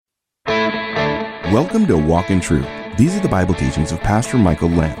Welcome to Walk in Truth. These are the Bible teachings of Pastor Michael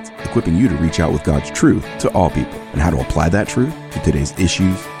Lance, equipping you to reach out with God's truth to all people and how to apply that truth to today's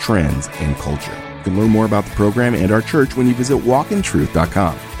issues, trends, and culture. You can learn more about the program and our church when you visit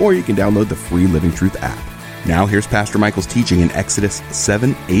walkintruth.com, or you can download the free Living Truth app. Now here's Pastor Michael's teaching in Exodus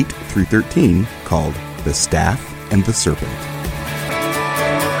 7, 8 through 13, called The Staff and the Serpent.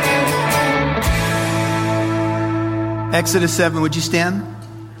 Exodus 7, would you stand?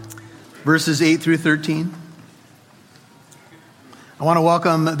 Verses 8 through 13. I want to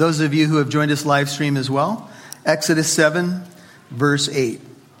welcome those of you who have joined us live stream as well. Exodus 7, verse 8.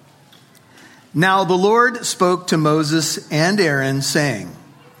 Now the Lord spoke to Moses and Aaron, saying,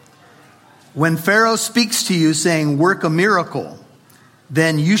 when Pharaoh speaks to you, saying, work a miracle,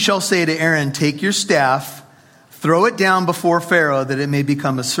 then you shall say to Aaron, take your staff, throw it down before Pharaoh, that it may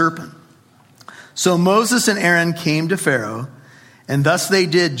become a serpent. So Moses and Aaron came to Pharaoh, and thus they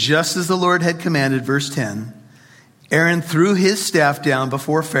did just as the Lord had commanded. Verse 10. Aaron threw his staff down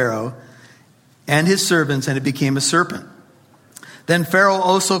before Pharaoh and his servants, and it became a serpent. Then Pharaoh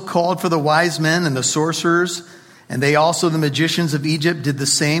also called for the wise men and the sorcerers, and they also, the magicians of Egypt, did the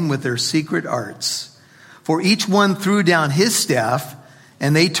same with their secret arts. For each one threw down his staff,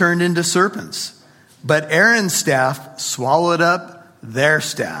 and they turned into serpents. But Aaron's staff swallowed up their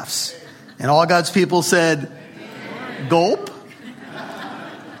staffs. And all God's people said, gulp.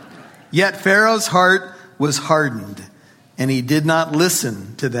 Yet Pharaoh's heart was hardened, and he did not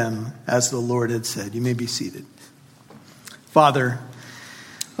listen to them as the Lord had said. You may be seated. Father,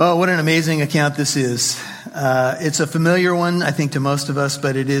 oh, what an amazing account this is. It's a familiar one, I think, to most of us,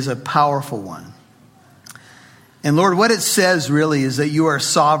 but it is a powerful one. And Lord, what it says really is that you are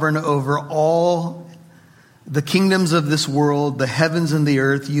sovereign over all the kingdoms of this world, the heavens and the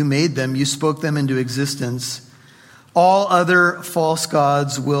earth. You made them. You spoke them into existence. All other false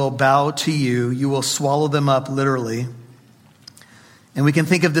gods will bow to you. You will swallow them up, literally. And we can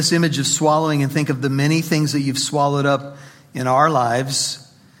think of this image of swallowing and think of the many things that you've swallowed up in our lives.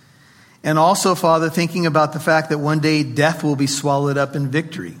 And also, Father, thinking about the fact that one day death will be swallowed up in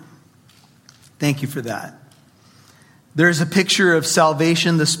victory. Thank you for that. There's a picture of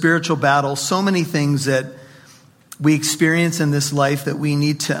salvation, the spiritual battle, so many things that we experience in this life that we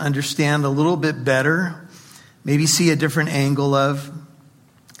need to understand a little bit better. Maybe see a different angle of.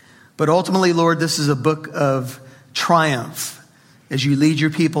 But ultimately, Lord, this is a book of triumph as you lead your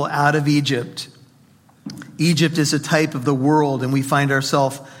people out of Egypt. Egypt is a type of the world, and we find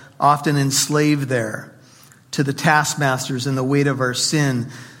ourselves often enslaved there to the taskmasters and the weight of our sin.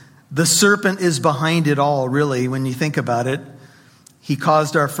 The serpent is behind it all, really, when you think about it. He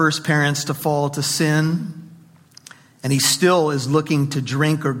caused our first parents to fall to sin, and he still is looking to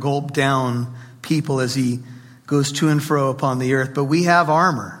drink or gulp down people as he goes to and fro upon the earth. But we have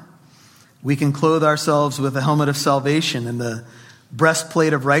armor. We can clothe ourselves with the helmet of salvation and the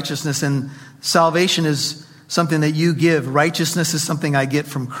breastplate of righteousness. And salvation is something that you give. Righteousness is something I get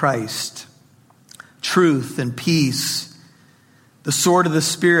from Christ. Truth and peace. The sword of the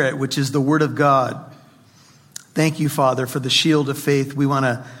Spirit, which is the word of God. Thank you, Father, for the shield of faith. We want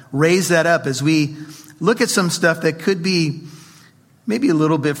to raise that up as we look at some stuff that could be maybe a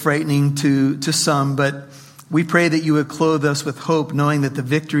little bit frightening to some, but we pray that you would clothe us with hope, knowing that the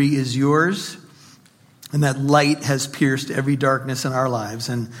victory is yours and that light has pierced every darkness in our lives.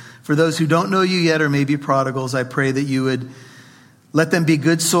 And for those who don't know you yet or maybe prodigals, I pray that you would let them be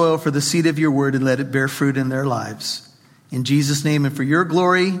good soil for the seed of your word and let it bear fruit in their lives. In Jesus' name and for your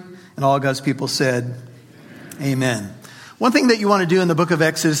glory, and all God's people said, amen. One thing that you want to do in the book of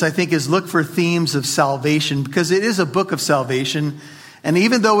Exodus, I think, is look for themes of salvation, because it is a book of salvation. And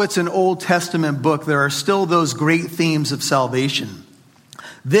even though it's an Old Testament book, there are still those great themes of salvation.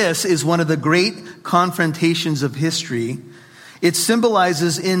 This is one of the great confrontations of history. It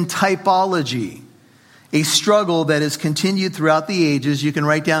symbolizes in typology a struggle that has continued throughout the ages. You can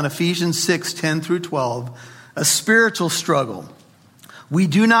write down Ephesians 6, 10 through 12, a spiritual struggle. We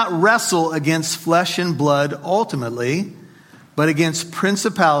do not wrestle against flesh and blood ultimately, but against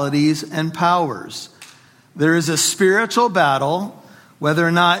principalities and powers. There is a spiritual battle. Whether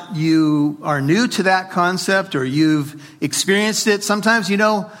or not you are new to that concept or you've experienced it, sometimes,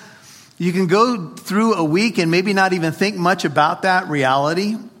 you can go through a week and maybe not even think much about that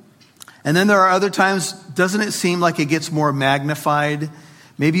reality. And then there are other times, doesn't it seem like it gets more magnified?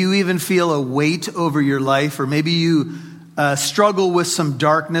 Maybe you even feel a weight over your life, or maybe you struggle with some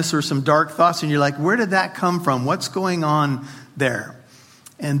darkness or some dark thoughts, and you're like, where did that come from? What's going on there?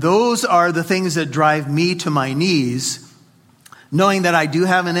 And those are the things that drive me to my knees, knowing that I do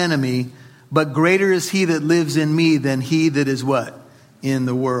have an enemy, but greater is he that lives in me than he that is what? In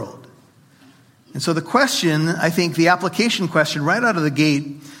the world. And so the question, I think the application question right out of the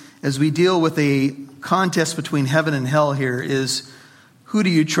gate as we deal with a contest between heaven and hell here is, who do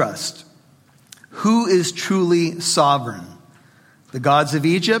you trust? Who is truly sovereign? The gods of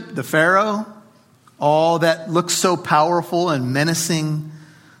Egypt, the Pharaoh, all that looks so powerful and menacing,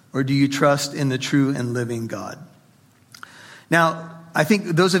 or do you trust in the true and living God? Now, I think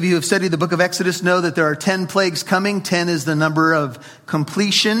those of you who have studied the book of Exodus know that there are 10 plagues coming. 10 is the number of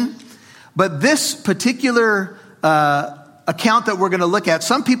completion. But this particular account that we're going to look at,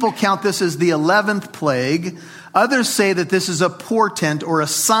 some people count this as the 11th plague. Others say that this is a portent or a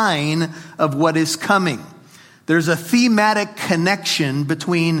sign of what is coming. There's a thematic connection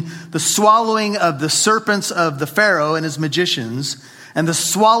between the swallowing of the serpents of the Pharaoh and his magicians and the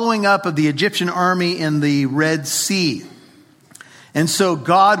swallowing up of the Egyptian army in the Red Sea. And so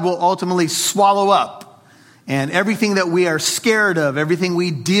God will ultimately swallow up. And everything that we are scared of, everything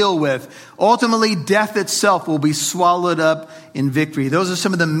we deal with, ultimately death itself will be swallowed up in victory. Those are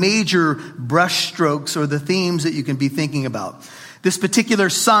some of the major brushstrokes or the themes that you can be thinking about. This particular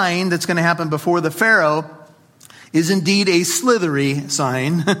sign that's going to happen before the Pharaoh is indeed a slithery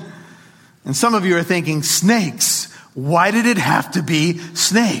sign. And some of you are thinking, snakes. Why did it have to be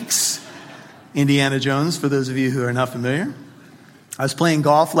snakes? Indiana Jones, for those of you who are not familiar. I was playing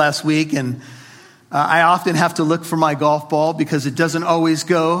golf last week, and I often have to look for my golf ball because it doesn't always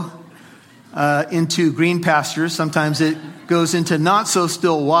go into green pastures. Sometimes it goes into not so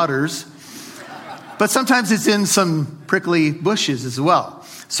still waters, but sometimes it's in some prickly bushes as well.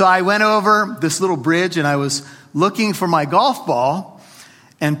 So I went over this little bridge and I was looking for my golf ball,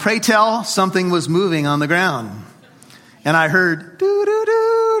 and pray tell, something was moving on the ground. And I heard doo doo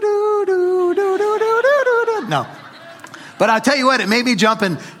doo doo doo doo doo doo doo. No. But I'll tell you what, it made me jump.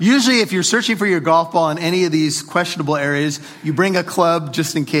 And usually if you're searching for your golf ball in any of these questionable areas, you bring a club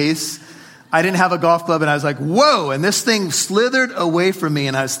just in case. I didn't have a golf club, and I was like, whoa. And this thing slithered away from me,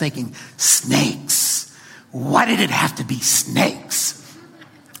 and I was thinking, snakes. Why did it have to be snakes?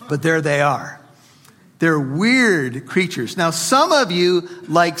 But there they are. They're weird creatures. Now, some of you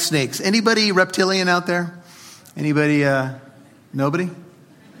like snakes. Anybody reptilian out there? Anybody, nobody?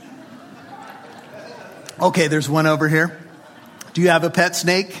 Okay, there's one over here. Do you have a pet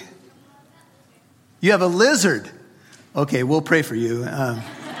snake? You have a lizard. Okay, we'll pray for you.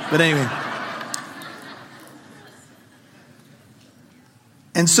 But anyway.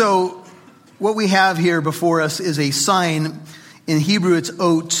 And so what we have here before us is a sign. In Hebrew, it's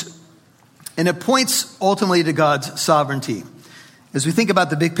ot. And it points ultimately to God's sovereignty. As we think about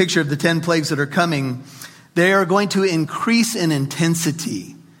the big picture of the 10 plagues that are coming, they are going to increase in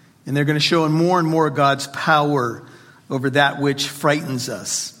intensity. And they're going to show more and more God's power over that which frightens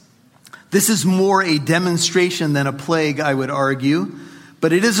us. This is more a demonstration than a plague, I would argue.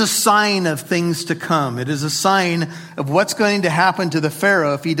 But it is a sign of things to come. It is a sign of what's going to happen to the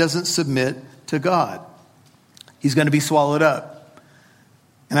Pharaoh if he doesn't submit to God. He's going to be swallowed up.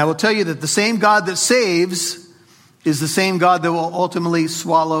 And I will tell you that the same God that saves is the same God that will ultimately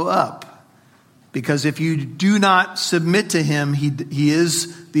swallow up. Because if you do not submit to him, he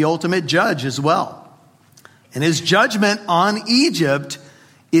is the ultimate judge as well. And his judgment on Egypt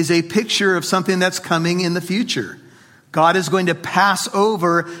is a picture of something that's coming in the future. God is going to pass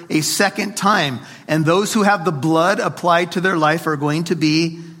over a second time. And those who have the blood applied to their life are going to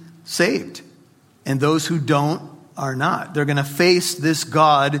be saved. And those who don't are not. They're going to face this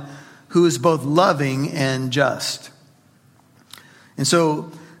God who is both loving and just. And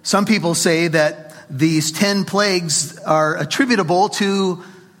so some people say that these 10 plagues are attributable to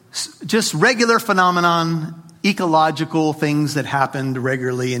just regular phenomenon, ecological things that happened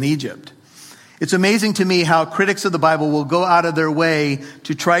regularly in Egypt. It's amazing to me how critics of the Bible will go out of their way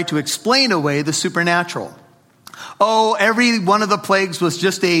to try to explain away the supernatural. Oh, every one of the plagues was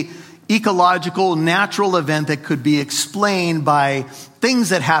just a ecological, natural event that could be explained by things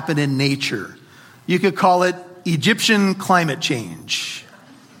that happen in nature. You could call it Egyptian climate change.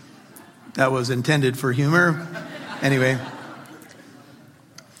 That was intended for humor. Anyway.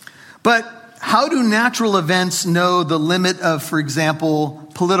 But how do natural events know the limit of, for example,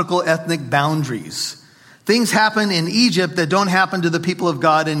 political ethnic boundaries? Things happen in Egypt that don't happen to the people of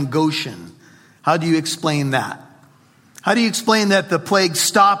God in Goshen. How do you explain that? How do you explain that the plague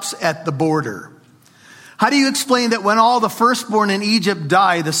stops at the border? How do you explain that when all the firstborn in Egypt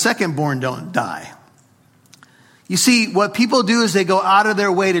die, the secondborn don't die? You see, what people do is they go out of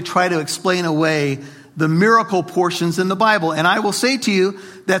their way to try to explain away the miracle portions in the Bible. And I will say to you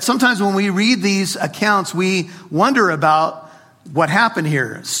that sometimes when we read these accounts, we wonder about what happened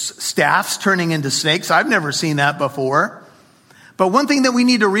here. Staffs turning into snakes. I've never seen that before. But one thing that we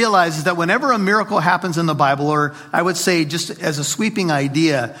need to realize is that whenever a miracle happens in the Bible, or I would say just as a sweeping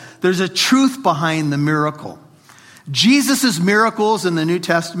idea, there's a truth behind the miracle. Jesus' miracles in the New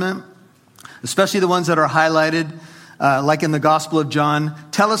Testament, especially the ones that are highlighted, like in the Gospel of John,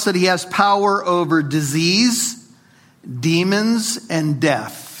 tell us that he has power over disease, demons, and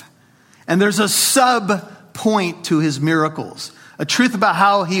death. And there's a sub-point to his miracles, a truth about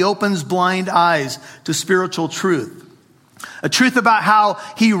how he opens blind eyes to spiritual truth. A truth about how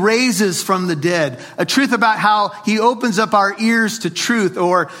he raises from the dead. A truth about how he opens up our ears to truth,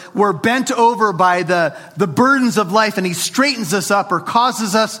 or we're bent over by the burdens of life and he straightens us up or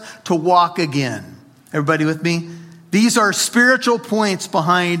causes us to walk again. Everybody with me? These are spiritual points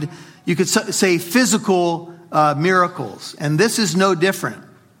behind, you could say, physical miracles. And this is no different.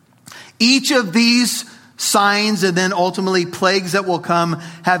 Each of these signs and then ultimately plagues that will come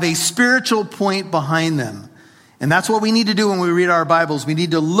have a spiritual point behind them. And that's what we need to do when we read our Bibles. We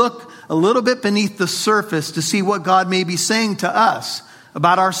need to look a little bit beneath the surface to see what God may be saying to us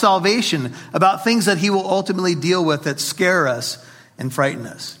about our salvation, about things that he will ultimately deal with that scare us and frighten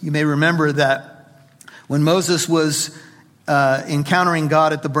us. You may remember that when Moses was encountering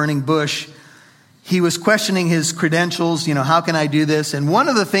God at the burning bush, he was questioning his credentials. How can I do this? And one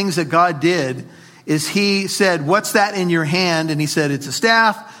of the things that God did is he said, "What's that in your hand?" And he said, "It's a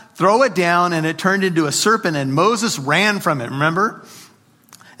staff. Throw it down," and it turned into a serpent, and Moses ran from it, remember?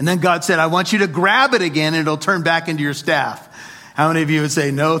 And then God said, "I want you to grab it again, and it'll turn back into your staff." How many of you would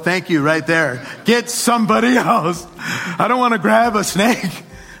say, "No, thank you," right there? Get somebody else. I don't want to grab a snake,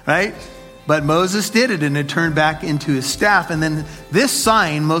 right? But Moses did it, and it turned back into his staff. And then this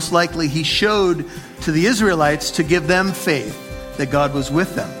sign, most likely, he showed to the Israelites to give them faith that God was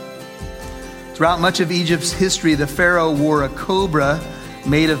with them. Throughout much of Egypt's history, the Pharaoh wore a cobra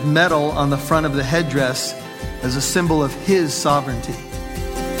made of metal on the front of the headdress as a symbol of his sovereignty.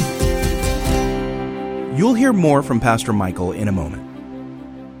 You'll hear more from Pastor Michael in a moment.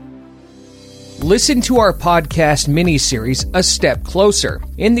 Listen to our podcast mini-series, A Step Closer.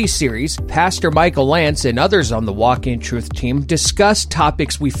 In these series, Pastor Michael Lance and others on the Walk in Truth team discuss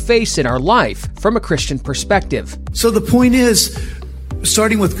topics we face in our life from a Christian perspective. So the point is,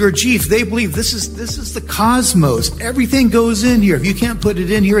 starting with Gurdjieff, they believe this is the cosmos. Everything goes in here. If you can't put it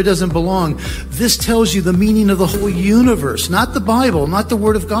in here, it doesn't belong. This tells you the meaning of the whole universe, not the Bible, not the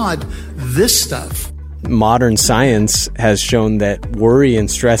Word of God, this stuff. Modern science has shown that worry and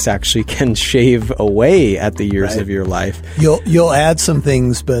stress actually can shave away at the years of your life. You'll add some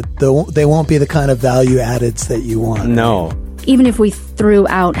things, but they won't be the kind of value addeds that you want. No. Even if we threw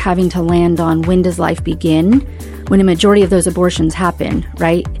out having to land on when does life begin, when a majority of those abortions happen,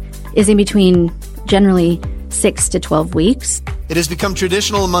 right, is in between generally 6 to 12 weeks. It has become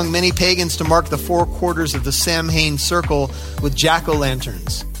traditional among many pagans to mark the 4 quarters of the Samhain circle with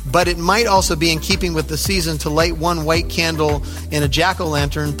jack-o'-lanterns. But it might also be in keeping with the season to light one white candle in a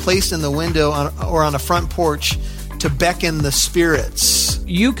jack-o'-lantern placed in the window or on a front porch to beckon the spirits.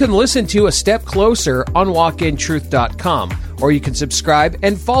 You can listen to A Step Closer on walkintruth.com, or you can subscribe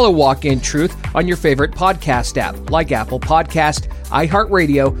and follow Walk in Truth on your favorite podcast app like Apple Podcast,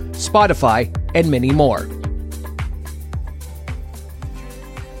 iHeartRadio, Spotify, and many more.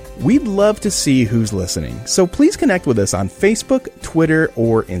 We'd love to see who's listening, so please connect with us on Facebook, Twitter,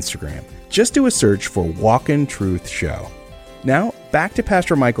 or Instagram. Just do a search for Walk in Truth Show. Now, back to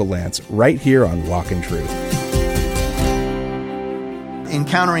Pastor Michael Lance right here on Walk in Truth.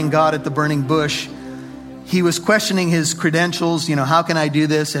 Encountering God at the burning bush, he was questioning his credentials. How can I do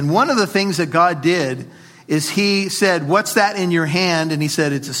this? And one of the things that God did is he said, "What's that in your hand?" And he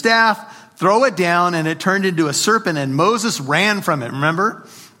said, "It's a staff. Throw it down," and it turned into a serpent, and Moses ran from it, remember?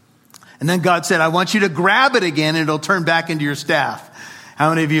 And then God said, "I want you to grab it again, and it'll turn back into your staff." How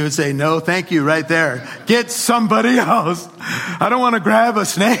many of you would say, "No, thank you," right there? Get somebody else. I don't want to grab a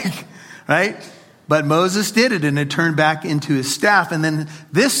snake, right? But Moses did it, and it turned back into his staff. And then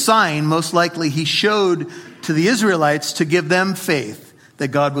this sign, most likely, he showed to the Israelites to give them faith that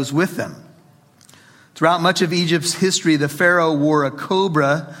God was with them. Throughout much of Egypt's history, the Pharaoh wore a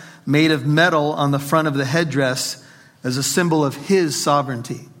cobra made of metal on the front of the headdress as a symbol of his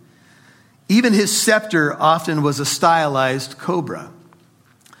sovereignty. Even his scepter often was a stylized cobra.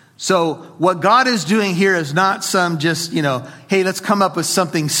 So what God is doing here is not some just, hey, let's come up with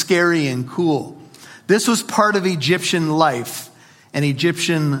something scary and cool. This was part of Egyptian life and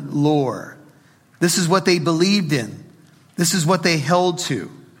Egyptian lore. This is what they believed in. This is what they held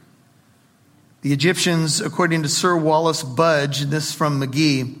to. The Egyptians, according to Sir Wallace Budge, this is from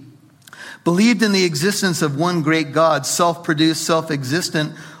McGee, believed in the existence of one great God, self-produced,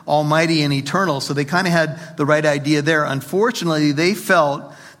 self-existent, almighty and eternal. So they kind of had the right idea there. Unfortunately, they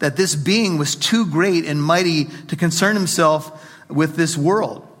felt that this being was too great and mighty to concern himself with this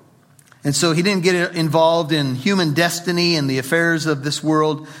world. And so he didn't get involved in human destiny and the affairs of this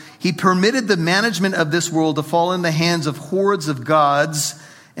world. He permitted the management of this world to fall in the hands of hordes of gods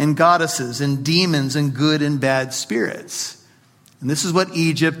and goddesses and demons and good and bad spirits. And this is what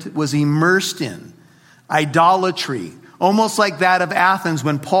Egypt was immersed in. Idolatry. Almost like that of Athens,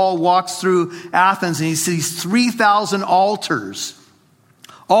 when Paul walks through Athens and he sees 3,000 altars,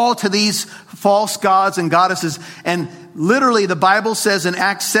 all to these false gods and goddesses. And literally the Bible says in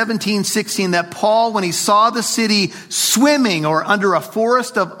Acts 17:16 that Paul, when he saw the city swimming or under a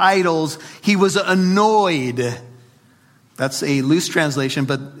forest of idols, he was annoyed. That's a loose translation,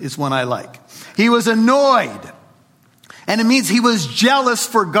 but it's one I like. He was annoyed. And it means he was jealous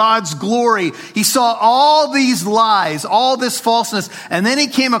for God's glory. He saw all these lies, all this falseness, and then he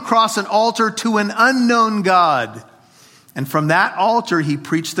came across an altar to an unknown God. And from that altar, he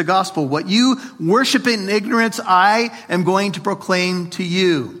preached the gospel. What you worship in ignorance, I am going to proclaim to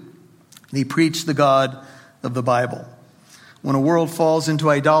you. And he preached the God of the Bible. When a world falls into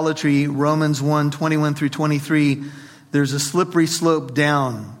idolatry, Romans 1:21 through 23, there's a slippery slope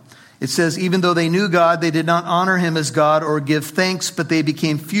down. It says, even though they knew God, they did not honor him as God or give thanks, but they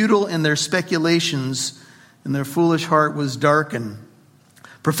became futile in their speculations, and their foolish heart was darkened.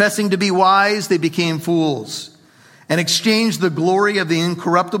 Professing to be wise, they became fools, and exchanged the glory of the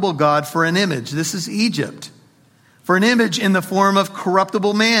incorruptible God for an image. This is Egypt. For an image in the form of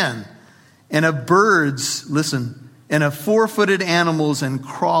corruptible man, and of birds, listen, and of four-footed animals and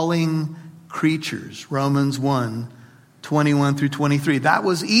crawling creatures. Romans 1:21 through 23. That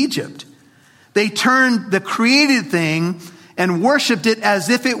was Egypt. They turned the created thing and worshiped it as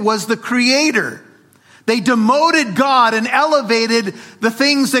if it was the creator. They demoted God and elevated the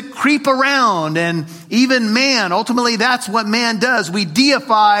things that creep around and even man. Ultimately, that's what man does. We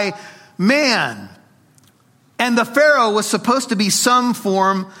deify man. And the Pharaoh was supposed to be some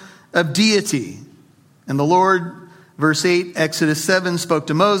form of deity. And the Lord, verse 8, Exodus 7, spoke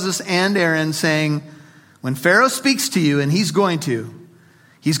to Moses and Aaron saying, when Pharaoh speaks to you, and he's going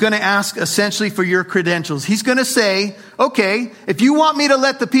to ask essentially for your credentials. He's going to say, okay, if you want me to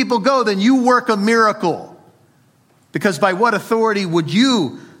let the people go, then you work a miracle. Because by what authority would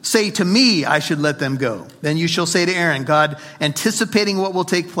you say to me I should let them go? Then you shall say to Aaron, God, anticipating what will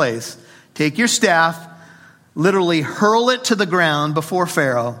take place, take your staff, literally hurl it to the ground before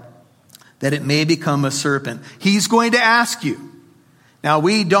Pharaoh, that it may become a serpent. He's going to ask you. Now,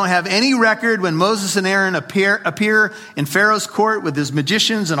 we don't have any record when Moses and Aaron appear in Pharaoh's court with his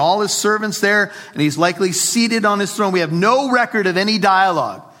magicians and all his servants there, and he's likely seated on his throne. We have no record of any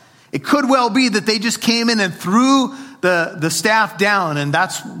dialogue. It could well be that they just came in and threw the staff down, and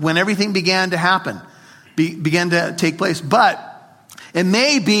that's when everything began to happen, began to take place. But it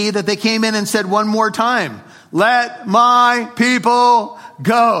may be that they came in and said one more time, let my people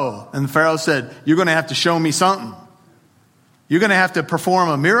go. And Pharaoh said, you're going to have to show me something. You're going to have to perform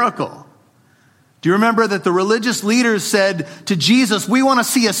a miracle. Do you remember that the religious leaders said to Jesus, we want to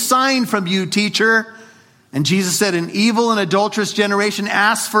see a sign from you, teacher. And Jesus said, an evil and adulterous generation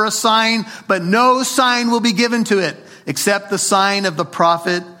asks for a sign, but no sign will be given to it except the sign of the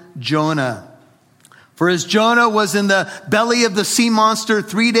prophet Jonah. For as Jonah was in the belly of the sea monster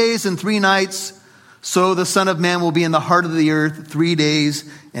 3 days and 3 nights, so the Son of Man will be in the heart of the earth 3 days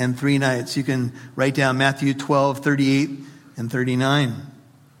and 3 nights. You can write down Matthew 12:38 and 39.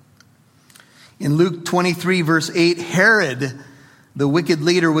 In Luke 23, verse 8, Herod, the wicked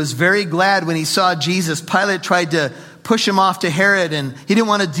leader, was very glad when he saw Jesus. Pilate tried to push him off to Herod, and he didn't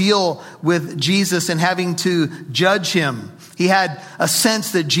want to deal with Jesus and having to judge him. He had a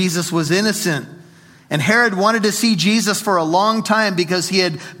sense that Jesus was innocent. And Herod wanted to see Jesus for a long time because he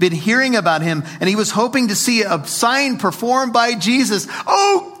had been hearing about him, and he was hoping to see a sign performed by Jesus.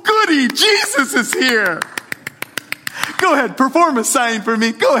 Oh, goody, Jesus is here. Go ahead, perform a sign for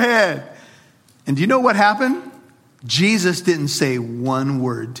me. Go ahead. And do you know what happened? Jesus didn't say one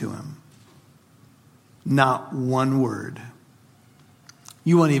word to him. Not one word.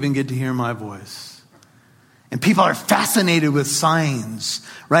 You won't even get to hear my voice. And people are fascinated with signs,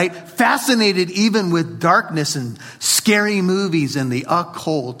 right? Fascinated even with darkness and scary movies and the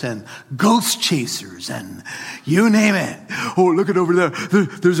occult and ghost chasers and you name it. Oh, look at over there.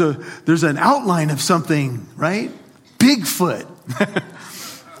 There's an outline of something, right? Bigfoot,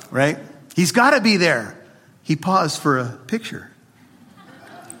 right? He's got to be there. He paused for a picture.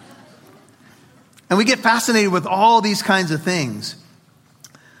 And we get fascinated with all these kinds of things.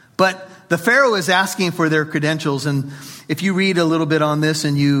 But the Pharaoh is asking for their credentials. And if you read a little bit on this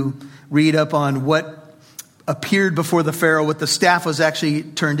and you read up on what appeared before the Pharaoh, what the staff was actually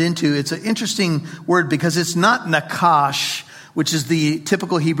turned into, it's an interesting word because it's not nakash, which is the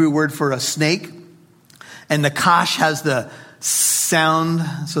typical Hebrew word for a snake. And nakash has the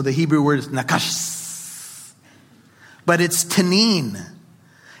sound, so the Hebrew word is nakash. But it's tanin.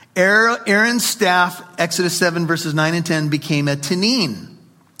 Aaron's staff, Exodus 7 verses 9 and 10, became a tanin.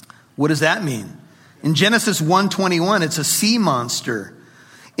 What does that mean? In Genesis 1:21, it's a sea monster.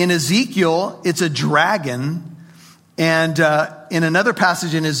 In Ezekiel, it's a dragon. And in another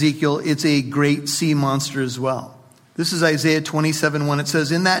passage in Ezekiel, it's a great sea monster as well. This is Isaiah 27:1. It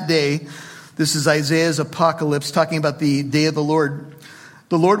says, in that day, this is Isaiah's apocalypse, talking about the day of the Lord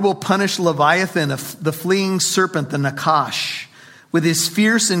will punish Leviathan, the fleeing serpent, the Nakash, with his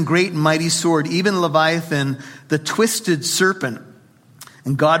fierce and great and mighty sword, even Leviathan, the twisted serpent.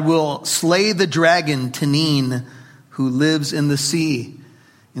 And God will slay the dragon, Tanin, who lives in the sea.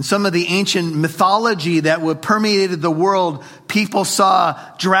 In some of the ancient mythology that would permeated the world, people saw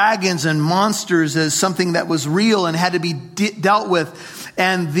dragons and monsters as something that was real and had to be dealt with.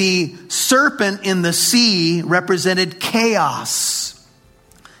 And the serpent in the sea represented chaos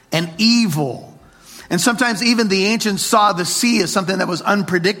and evil. And sometimes even the ancients saw the sea as something that was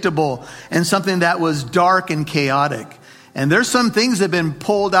unpredictable and something that was dark and chaotic. And there's some things that have been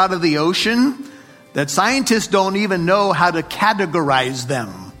pulled out of the ocean that scientists don't even know how to categorize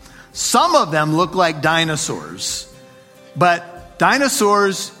them. Some of them look like dinosaurs, but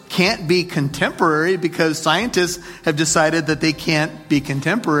dinosaurs can't be contemporary because scientists have decided that they can't be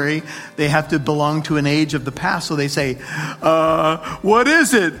contemporary. They have to belong to an age of the past. So they say, what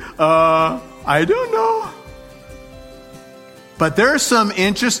is it? I don't know. But there are some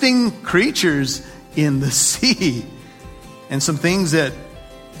interesting creatures in the sea and some things that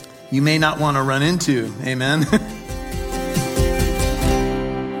you may not want to run into. Amen.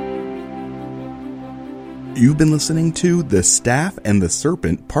 You've been listening to The Staff and the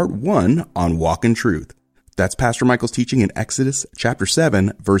Serpent, Part 1 on Walk in Truth. That's Pastor Michael's teaching in Exodus chapter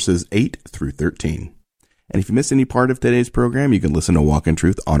 7, verses 8 through 13. And if you missed any part of today's program, you can listen to Walk in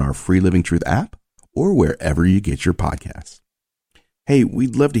Truth on our free Living Truth app or wherever you get your podcasts. Hey,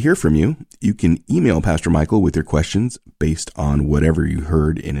 we'd love to hear from you. You can email Pastor Michael with your questions based on whatever you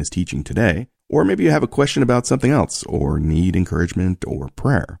heard in his teaching today. Or maybe you have a question about something else or need encouragement or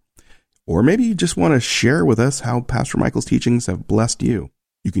prayer. Or maybe you just want to share with us how Pastor Michael's teachings have blessed you.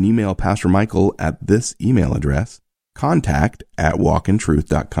 You can email Pastor Michael at this email address,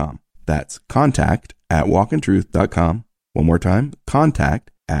 contact@walkintruth.com. That's contact@walkintruth.com. One more time,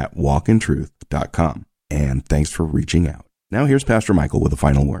 contact@walkintruth.com. And thanks for reaching out. Now here's Pastor Michael with a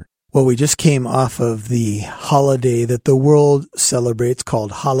final word. Well, we just came off of the holiday that the world celebrates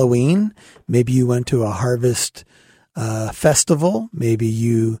called Halloween. Maybe you went to a harvest festival. Maybe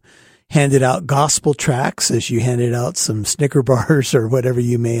you handed out gospel tracts as you handed out some Snicker bars or whatever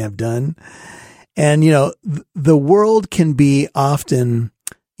you may have done. And, the world can be often,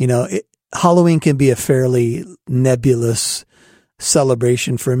 Halloween can be a fairly nebulous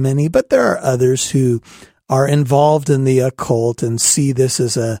celebration for many, but there are others who are involved in the occult and see this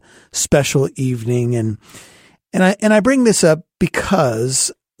as a special evening. And I bring this up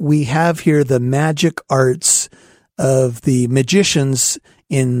because we have here the magic arts of the magicians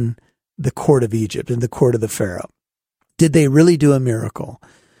in the court of Egypt, in the court of the Pharaoh. Did they really do a miracle?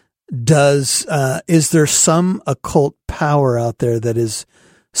 Is there some occult power out there that is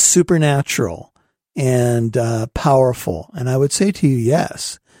supernatural and powerful? And I would say to you,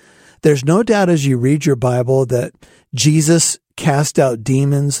 yes. There's no doubt as you read your Bible that Jesus cast out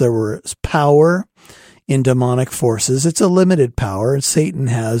demons. There was power in demonic forces. It's a limited power, and Satan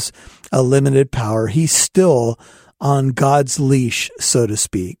has a limited power. He's still on God's leash, so to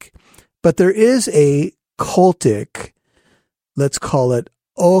speak. But there is a cultic, let's call it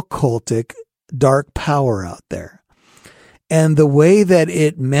occultic, dark power out there. And the way that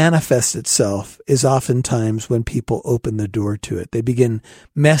it manifests itself is oftentimes when people open the door to it. They begin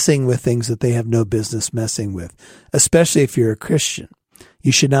messing with things that they have no business messing with, especially if you're a Christian.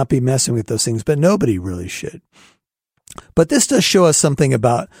 You should not be messing with those things, but nobody really should. But this does show us something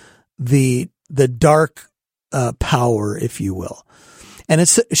about the dark power, if you will. And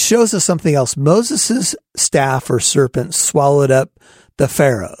it shows us something else. Moses' staff or serpent swallowed up the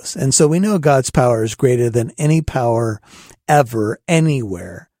pharaohs. And so we know God's power is greater than any power ever,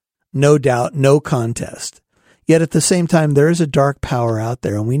 anywhere. No doubt, no contest. Yet at the same time, there is a dark power out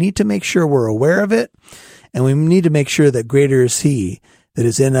there, and we need to make sure we're aware of it. And we need to make sure that greater is He that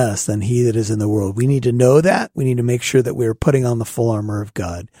is in us than he that is in the world. We need to know that. We need to make sure that we're putting on the full armor of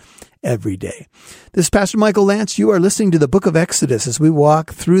God every day. This is Pastor Michael Lance. You are listening to the book of Exodus. As we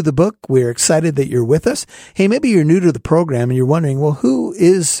walk through the book, we're excited that you're with us. Hey, maybe you're new to the program and you're wondering, well, who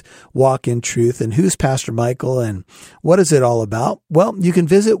is Walk in Truth and who's Pastor Michael and what is it all about? Well, you can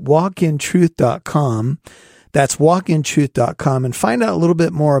visit walkintruth.com. That's walkintruth.com and find out a little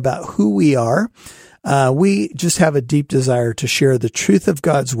bit more about who we are. We just have a deep desire to share the truth of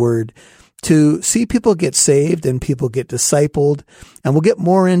God's word, to see people get saved and people get discipled. And we'll get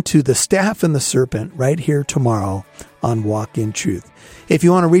more into the staff and the serpent right here tomorrow on Walk in Truth. If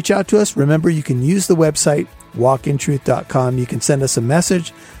you want to reach out to us, remember you can use the website, walkintruth.com. You can send us a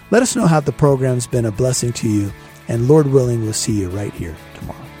message. Let us know how the program's been a blessing to you. And Lord willing, we'll see you right here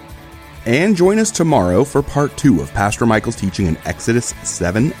tomorrow. And join us tomorrow for part 2 of Pastor Michael's teaching in Exodus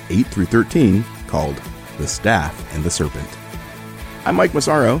 7, 8 through 13, called The Staff and the Serpent. I'm Mike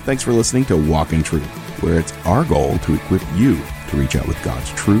Massaro. Thanks for listening to Walk in Truth, where it's our goal to equip you to reach out with God's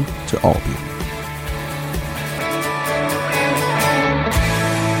truth to all people.